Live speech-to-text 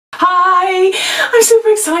Hi! I'm super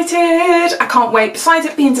excited! I can't wait. Besides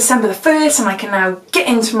it being December the 1st and I can now get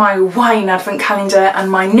into my wine advent calendar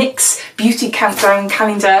and my NYX beauty countdown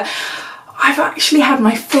calendar, I've actually had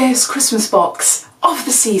my first Christmas box of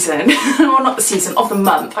the season, or not the season, of the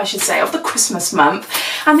month I should say, of the Christmas month,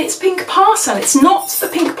 and it's Pink Parcel. It's not the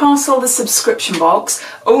Pink Parcel, the subscription box.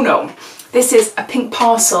 Oh no, this is a Pink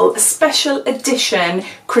Parcel Special Edition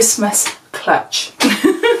Christmas Clutch.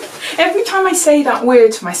 Every time I say that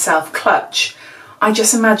word to myself, clutch, I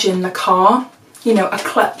just imagine the car, you know, a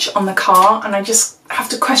clutch on the car, and I just have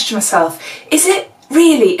to question myself, is a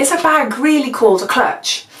bag really called a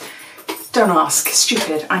clutch? Don't ask,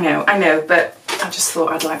 stupid, I know, but I just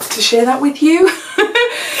thought I'd like to share that with you.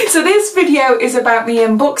 So this video is about me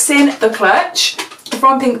unboxing the clutch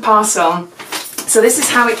from Pink Parcel. So this is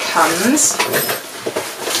how it comes.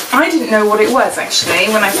 I didn't know what it was actually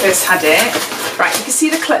when I first had it. Right, you can see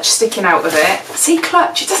the clutch sticking out of it. See,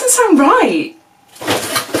 clutch, it doesn't sound right.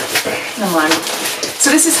 Never mind. So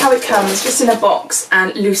this is how it comes, just in a box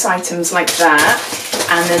and loose items like that,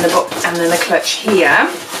 and then the clutch here.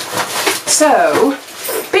 So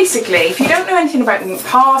basically, if you don't know anything about Pink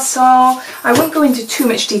Parcel, I won't go into too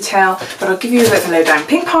much detail, but I'll give you a bit of a lowdown.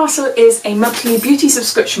 Pink Parcel is a monthly beauty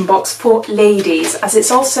subscription box for ladies, as it's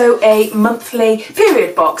also a monthly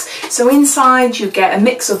period box. So inside you get a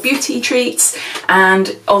mix of beauty treats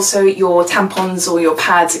and also your tampons or your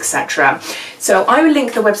pads, etc. So I will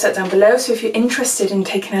link the website down below, so if you're interested in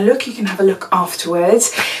taking a look, you can have a look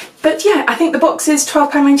afterwards. But yeah, I think the box is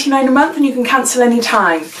 £12.99 a month and you can cancel any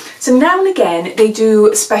time. So now and again they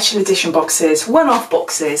do special edition boxes, one-off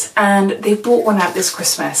boxes, and they brought one out this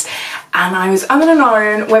Christmas and I was umming and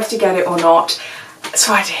ahhing whether to get it or not.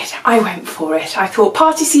 So I did, I went for it. I thought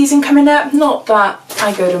party season coming up, not that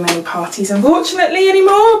I go to many parties unfortunately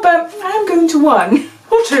anymore, but I am going to one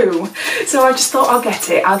or two. So I just thought I'll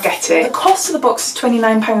get it. The cost of the box is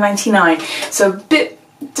 £29.99. So a bit,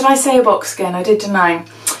 did I say a box again? I did, didn't I?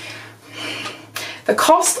 The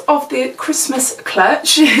cost of the Christmas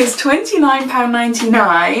clutch is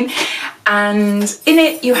 £29.99, and in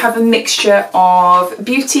it you have a mixture of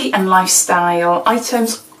beauty and lifestyle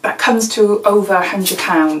items that comes to over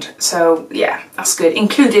 £100. So yeah, that's good,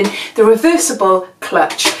 including the reversible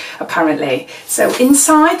clutch apparently. So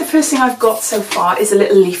inside, the first thing I've got so far is a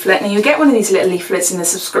little leaflet. Now you get one of these little leaflets in the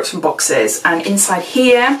subscription boxes, and inside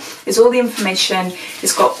here is all the information.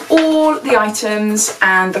 It's got all the items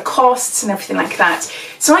and the costs and everything like that.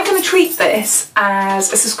 So I'm going to treat this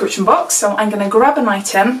as a subscription box. So I'm going to grab an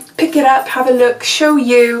item, pick it up, have a look, show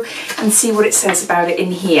you, and see what it says about it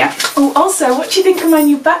in here. Oh, also, what do you think of my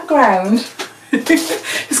new background?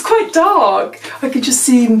 It's quite dark. I could just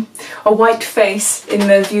see a white face in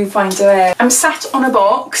the viewfinder there. I'm sat on a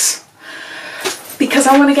box because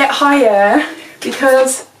I want to get higher,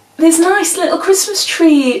 because there's nice little Christmas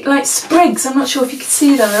tree, like sprigs. I'm not sure if you can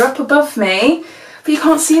see them, they're up above me, but you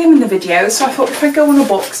can't see them in the video. So I thought if I go on a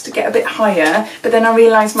box to get a bit higher, but then I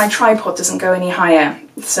realised my tripod doesn't go any higher.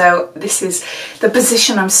 So this is the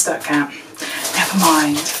position I'm stuck at. Never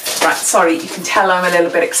mind. Right, sorry, you can tell I'm a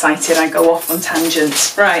little bit excited. I go off on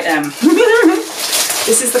tangents. Right,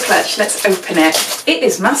 this is the clutch. Let's open it. It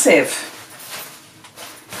is massive.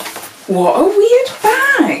 What a weird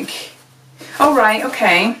bag. All right,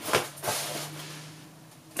 okay.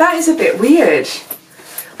 That is a bit weird.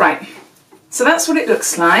 Right, so that's what it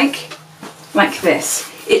looks like this.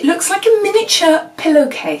 It looks like a miniature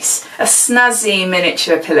pillowcase, a snazzy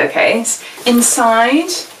miniature pillowcase.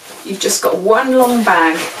 Inside, you've just got one long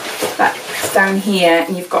bag that's down here,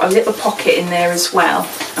 and you've got a little pocket in there as well.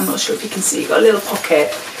 I'm not sure if you can see, you've got a little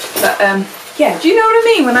pocket. But yeah, do you know what I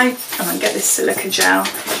mean when I get this silica gel?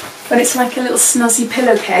 When it's like a little snazzy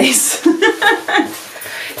pillowcase.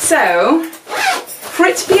 So, for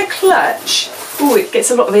it to be a clutch, oh, it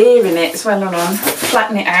gets a lot of air in it as well. Hold on,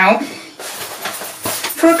 flatten it out.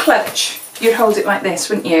 For a clutch, you'd hold it like this,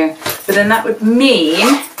 wouldn't you? But then that would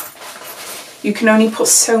mean you can only put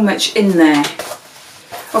so much in there.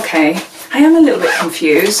 Okay, I am a little bit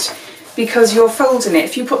confused because you're folding it.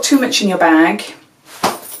 If you put too much in your bag,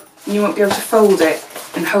 you won't be able to fold it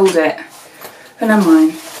and hold it. But never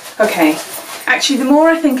mind. Okay, actually the more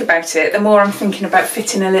I think about it, the more I'm thinking about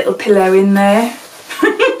fitting a little pillow in there.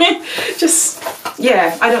 Just,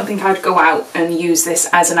 yeah, I don't think I'd go out and use this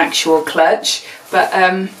as an actual clutch, but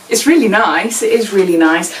it's really nice. It is really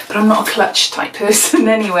nice, but I'm not a clutch type person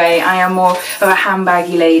anyway. I am more of a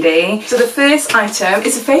handbaggy lady. So the first item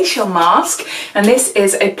is a facial mask, and this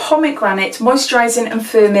is a pomegranate moisturising and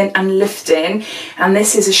firming and lifting, and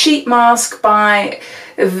this is a sheet mask by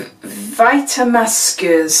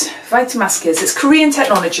Vitamaskers. It's Korean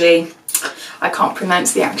technology. I can't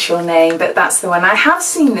pronounce the actual name, but that's the one. I have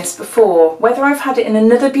seen this before. Whether I've had it in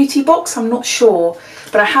another beauty box, I'm not sure,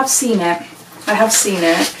 but I have seen it. I have seen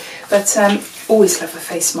it. But always love a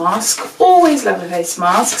face mask. Always love a face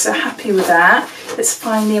mask, so happy with that. Let's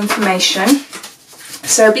find the information.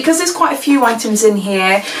 So because there's quite a few items in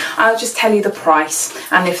here, I'll just tell you the price,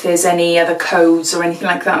 and if there's any other codes or anything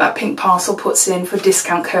like that that Pink Parcel puts in for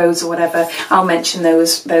discount codes or whatever, I'll mention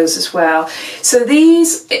those as well. So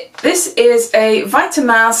this is a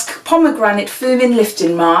Vitamask Pomegranate Firming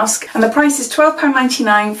Lifting Mask, and the price is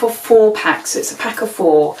 £12.99 for 4 packs, so it's a pack of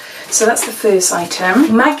 4. So that's the first item.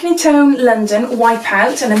 Magnetone London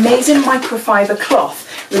Wipeout, an amazing microfiber cloth,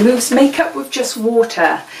 removes makeup with just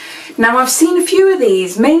water. Now I've seen a few of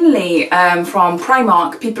these, mainly from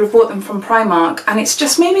Primark. People have bought them from Primark, and it's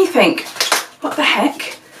just made me think, what the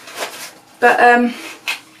heck? But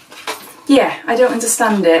yeah, I don't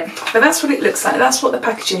understand it. But that's what it looks like. That's what the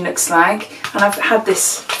packaging looks like. And I've had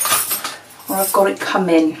this, or I've got it come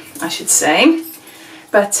in, I should say.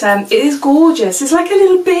 But it is gorgeous. It's like a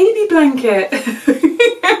little baby blanket.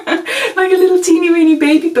 Like a little teeny weeny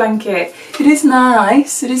baby blanket. It is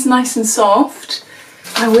nice. It is nice and soft.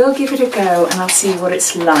 I will give it a go and I'll see what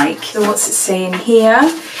it's like. So what's it saying here?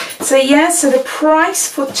 So yeah, so the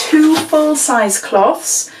price for 2 full-size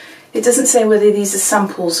cloths, it doesn't say whether these are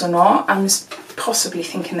samples or not. I'm possibly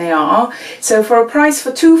thinking they are. So for a price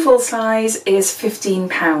for 2 full-size is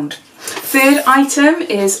 £15. Third item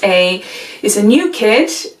is a new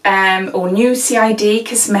kid or new CID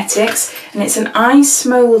Cosmetics, and it's an eye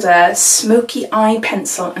smolder smoky eye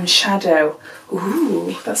pencil and shadow.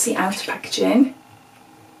 Ooh, that's the outer packaging.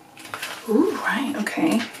 Ooh, right,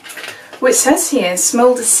 okay. Well, it says here,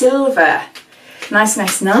 smolder silver. Nice,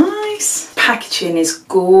 nice, nice. Packaging is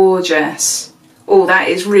gorgeous. Oh, that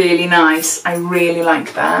is really nice. I really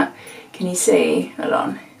like that. Can you see? Hold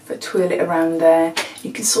on. If I twirl it around there,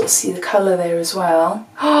 you can sort of see the colour there as well.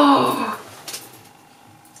 Oh!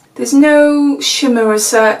 There's no shimmer as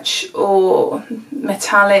such or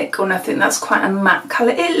metallic or nothing. That's quite a matte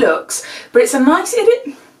colour. It looks, but it's a nice...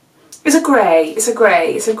 It's a grey, it's a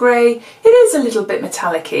grey, it's a grey. It is a little bit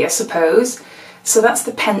metallic-y, I suppose. So that's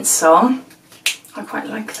the pencil. I quite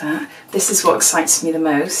like that. This is what excites me the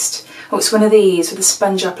most. Oh, it's one of these with the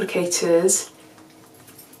sponge applicators.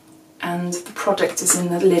 And the product is in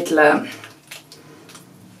the lid look.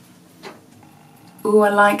 Ooh, I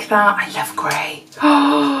like that. I love grey.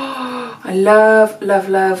 Oh, I love, love,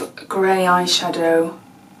 love grey eyeshadow.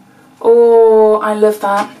 Oh, I love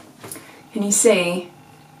that. Can you see?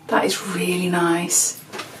 That is really nice.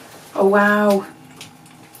 Oh wow.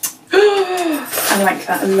 I like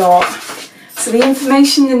that a lot. So the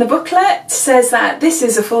information in the booklet says that this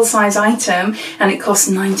is a full-size item and it costs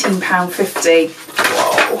 £19.50.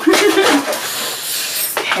 Whoa.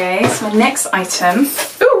 Okay, so my next item.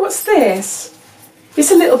 Oh, what's this?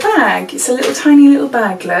 It's a little bag. It's a little tiny little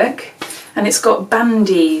bag, look. And it's got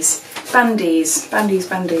bandies. Bandies.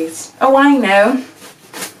 Oh, I know.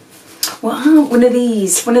 Wow, one of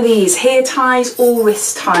these hair ties or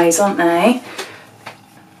wrist ties, aren't they?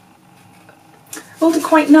 Oh, they're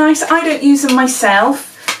quite nice. I don't use them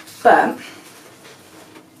myself, but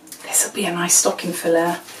this will be a nice stocking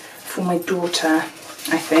filler for my daughter,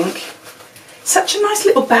 I think. Such a nice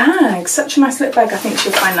little bag, such a nice little bag. I think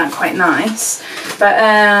she'll find that quite nice. But,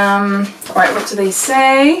 right, what do they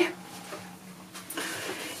say?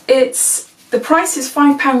 The price is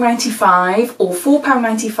 £5.95 or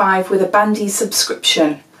 £4.95 with a Bandy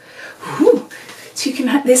subscription. Ooh, so you can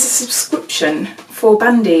have, there's a subscription for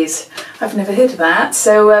Bandies. I've never heard of that.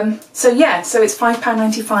 So yeah, so it's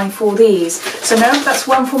 £5.95 for these. So no, that's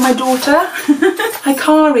one for my daughter.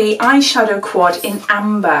 Hikari eyeshadow quad in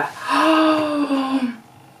amber.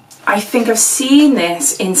 I think I've seen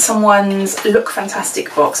this in someone's Look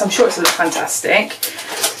Fantastic box. I'm sure it's Look Fantastic.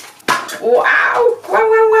 Wow, wow,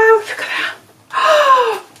 wow, wow, look at that.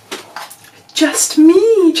 Just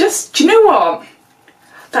me, do you know what?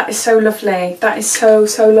 That is so lovely. That is so,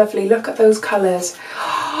 so lovely. Look at those colours.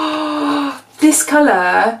 This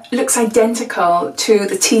colour looks identical to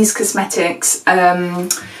the Tease Cosmetics,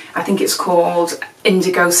 I think it's called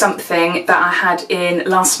Indigo something, that I had in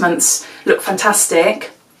last month's Look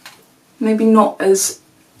Fantastic. Maybe not as...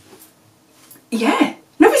 Yeah.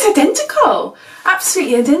 No, it's identical.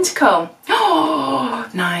 Absolutely identical. Oh,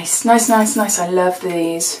 nice, nice, nice, nice. I love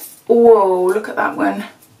these. Whoa, look at that one.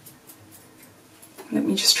 Let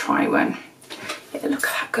me just try one. Yeah, look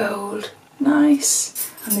at that gold.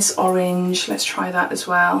 Nice. And this orange. Let's try that as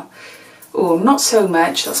well. Oh, not so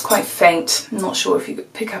much. That's quite faint. I'm not sure if you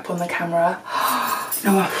could pick up on the camera.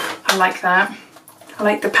 No, I like that. I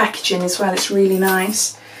like the packaging as well. It's really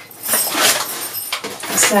nice.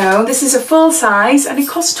 So this is a full size and it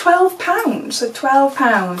costs £12, so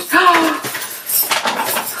 £12.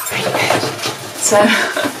 So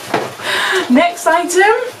next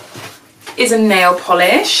item is a nail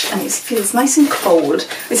polish, and it feels nice and cold.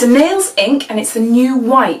 It's a nails ink and it's the new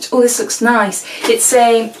white. Oh, this looks nice. It's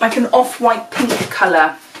like an off-white pink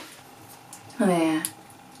colour. Oh, there.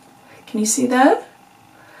 Can you see that?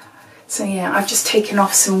 So yeah, I've just taken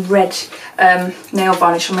off some red nail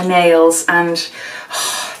varnish on my nails, and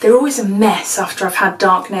they're always a mess after I've had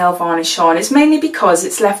dark nail varnish on. It's mainly because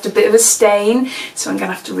it's left a bit of a stain, so I'm going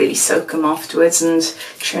to have to really soak them afterwards and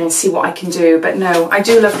try and see what I can do. But no, I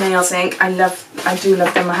do love nails ink. I do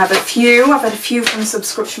love them. I've had a few from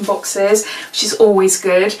subscription boxes, which is always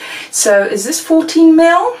good. So is this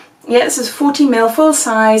 14mm? Yeah, this is 14mm full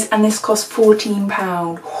size, and this costs £14.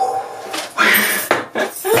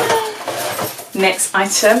 Next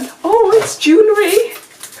item. Oh, it's jewellery.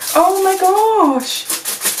 Oh my gosh.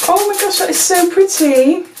 Oh my gosh, that is so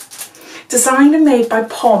pretty. Designed and made by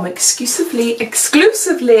POM exclusively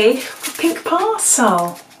for Pink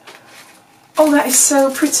Parcel. Oh, that is so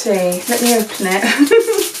pretty. Let me open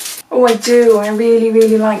it. Oh, I do. I really,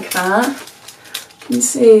 really like that. Can you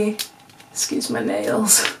see? Excuse my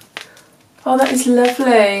nails. Oh, that is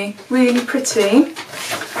lovely. Really pretty.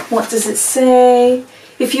 What does it say?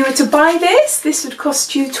 If you were to buy this would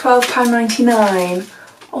cost you £12.99.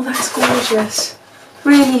 Oh, that's gorgeous.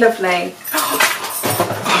 Really lovely.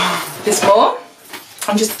 There's more.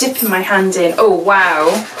 I'm just dipping my hand in. Oh,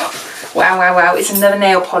 wow. Wow, wow, wow. It's another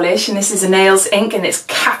nail polish, and this is a nails ink, and it's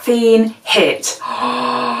caffeine hit.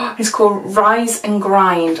 It's called Rise and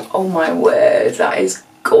Grind. Oh my word, that is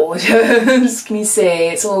gorgeous. Can you see?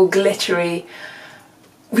 It's all glittery.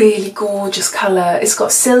 Really gorgeous colour. It's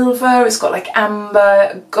got silver, it's got like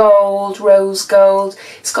amber, gold, rose gold.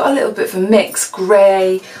 It's got a little bit of a mix,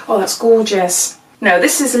 grey. Oh, that's gorgeous. No,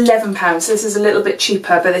 this is £11, so this is a little bit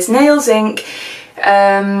cheaper, but it's nails ink,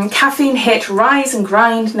 caffeine hit, rise and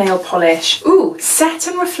grind nail polish. Ooh, set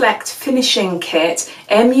and reflect finishing kit,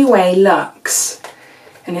 MUA Luxe.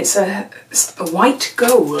 And it's a white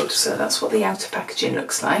gold, so that's what the outer packaging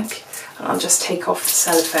looks like. And I'll just take off the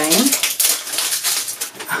cellophane.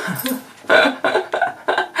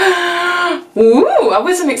 Ooh, I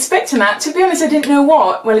wasn't expecting that. To be honest, I didn't know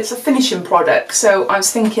what. Well, it's a finishing product, so I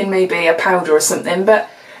was thinking maybe a powder or something, but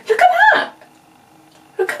look at that.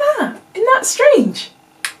 Look at that. Isn't that strange?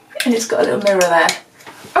 And it's got a little mirror there.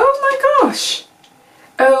 Oh my gosh.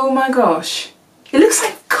 Oh my gosh. It looks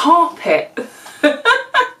like carpet. Wow,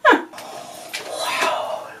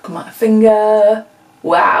 look at my finger.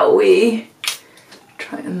 Wowee.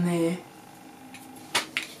 Try it in there.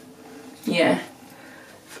 Yeah,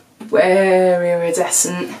 very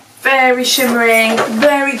iridescent, very shimmering,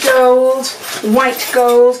 very gold, white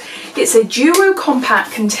gold. It's a duo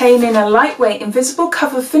compact containing a lightweight invisible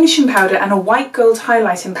cover finishing powder and a white gold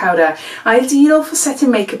highlighting powder. Ideal for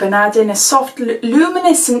setting makeup and adding a soft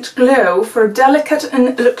luminescent glow for a delicate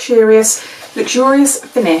and luxurious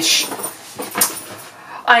finish.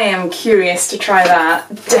 I am curious to try that.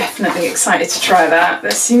 Definitely excited to try that.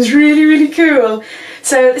 That seems really, really cool.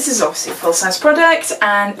 So this is obviously a full-size product,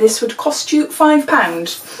 and this would cost you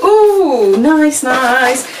 £5. Ooh, nice,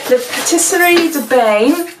 nice. The Patisserie de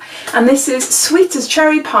Bain, and this is Sweet as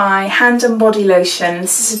Cherry Pie Hand and Body Lotion.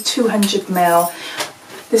 This is a 200ml.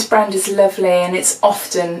 This brand is lovely, and it's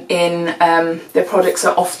often in, their products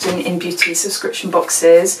are often in beauty subscription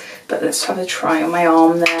boxes, but let's have a try on my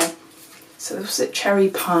arm there. So this is Cherry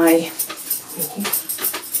Pie. Ooh.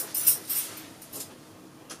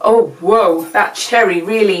 Oh, whoa, that cherry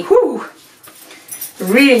really, whoo,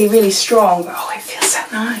 really, really strong. Oh, it feels so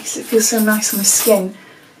nice. It feels so nice on my skin.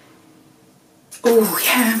 Oh,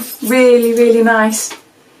 yeah, really, really nice.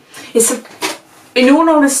 In all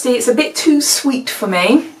honesty, it's a bit too sweet for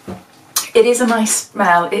me. It is a nice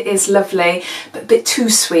smell. It is lovely, but a bit too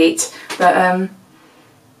sweet. But,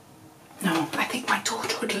 no, I think my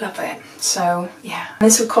daughter would love it. So, yeah.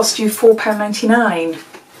 This would cost you £4.99.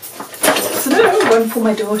 So one for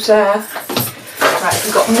my daughter. Right,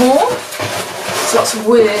 we've got more. There's lots of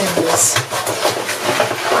worms.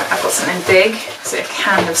 Right, I've got something big. Is it a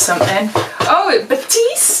can of something? Oh,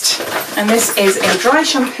 Batiste! And this is a dry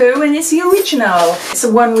shampoo, and it's the original. It's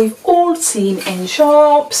the one we've all seen in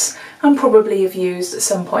shops and probably have used at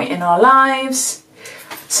some point in our lives.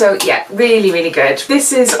 So yeah, really, really good.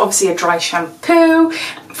 This is obviously a dry shampoo,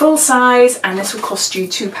 full size, and this will cost you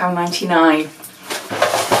 £2.99.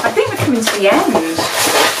 I think we're coming to the end.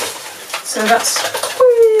 So that's...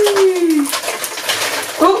 Whee.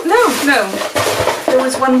 Oh, no. There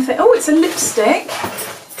was one thing. Oh, it's a lipstick,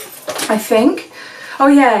 I think. Oh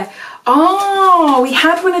yeah, Oh, we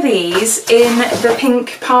had one of these in the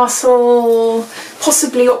pink parcel,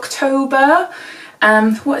 possibly October.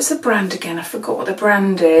 What is the brand again? I forgot what the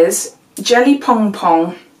brand is. Jelly Pong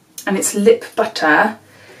Pong, and it's lip butter.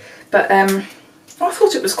 But I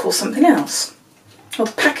thought it was called something else. Oh,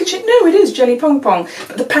 the packaging, no, it is Jelly Pong Pong.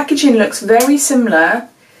 But the packaging looks very similar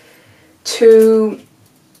to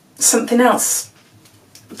something else,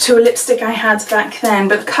 to a lipstick I had back then,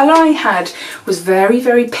 but the colour I had was very,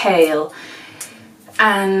 very pale,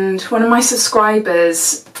 and one of my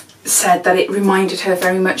subscribers said that it reminded her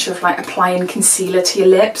very much of like applying concealer to your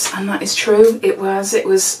lips, and that is true. It was,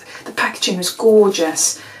 the packaging was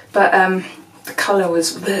gorgeous, but the colour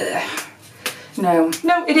was bleh. No,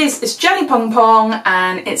 it's Jelly Pong Pong,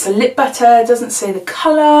 and it's a lip butter. It doesn't say the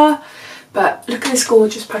colour, but look at this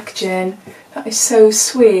gorgeous packaging. That is so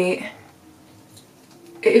sweet.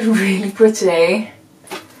 It is really pretty.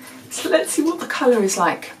 So let's see what the colour is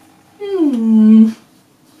like. I'm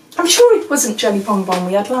sure it wasn't Jelly Pong Pong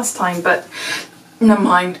we had last time, but never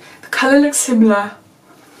mind. The colour looks similar.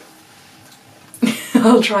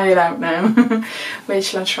 I'll try it out now. Where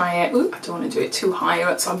shall I try it? Ooh, I don't want to do it too high or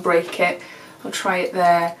else I'll break it. I'll try it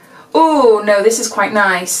there. Oh no, this is quite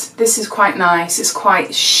nice. This is quite nice. It's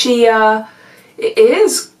quite sheer. It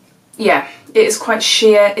is. Yeah, it is quite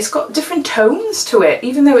sheer. It's got different tones to it,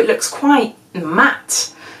 even though it looks quite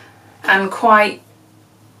matte and quite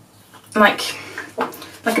like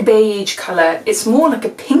a beige colour. It's more like a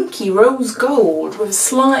pinky rose gold with a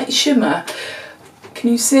slight shimmer.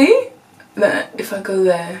 Can you see? There, if I go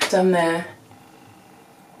there, down there.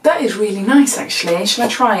 That is really nice actually. Shall I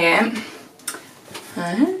try it?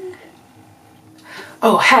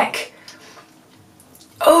 Oh heck.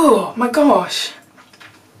 Oh my gosh.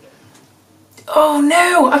 Oh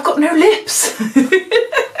no, I've got no lips.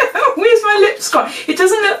 Where's my lips gone? It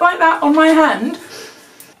doesn't look like that on my hand.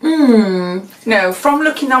 No, from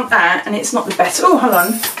looking at that, and it's not the best. Oh, hold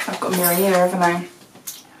on. I've got a mirror here, haven't I?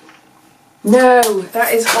 No,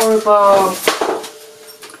 that is horrible.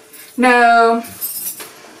 No.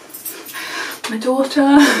 My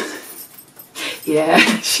daughter. Yeah,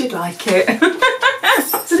 she'd like it.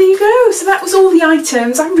 So there you go. So that was all the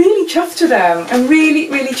items. I'm really chuffed with them. I'm really,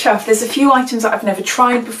 really chuffed. There's a few items that I've never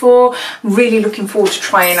tried before. I'm really looking forward to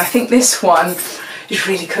trying. I think this one is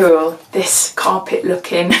really cool. This carpet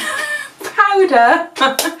looking powder.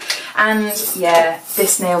 And yeah,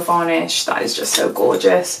 this nail varnish, that is just so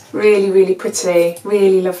gorgeous. Really, really pretty,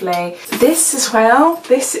 really lovely. This as well,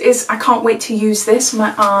 this is, I can't wait to use this on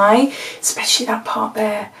my eye, especially that part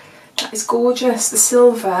there. That is gorgeous, the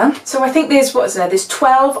silver. So I think there's, what is there? There's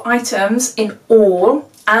 12 items in all,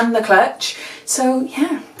 and the clutch. So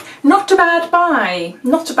yeah, not a bad buy.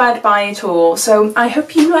 Not a bad buy at all. So I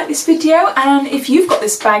hope you like this video, and if you've got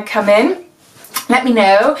this bag come in, let me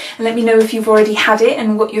know, and let me know if you've already had it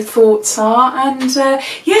and what your thoughts are, and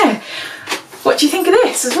yeah, what do you think of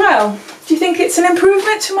this as well? Do you think it's an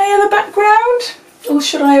improvement to my other background? Or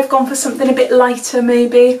should I have gone for something a bit lighter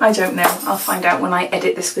maybe? I don't know. I'll find out when I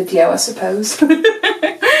edit this video, I suppose.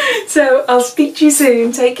 So I'll speak to you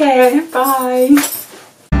soon. Take care. Bye.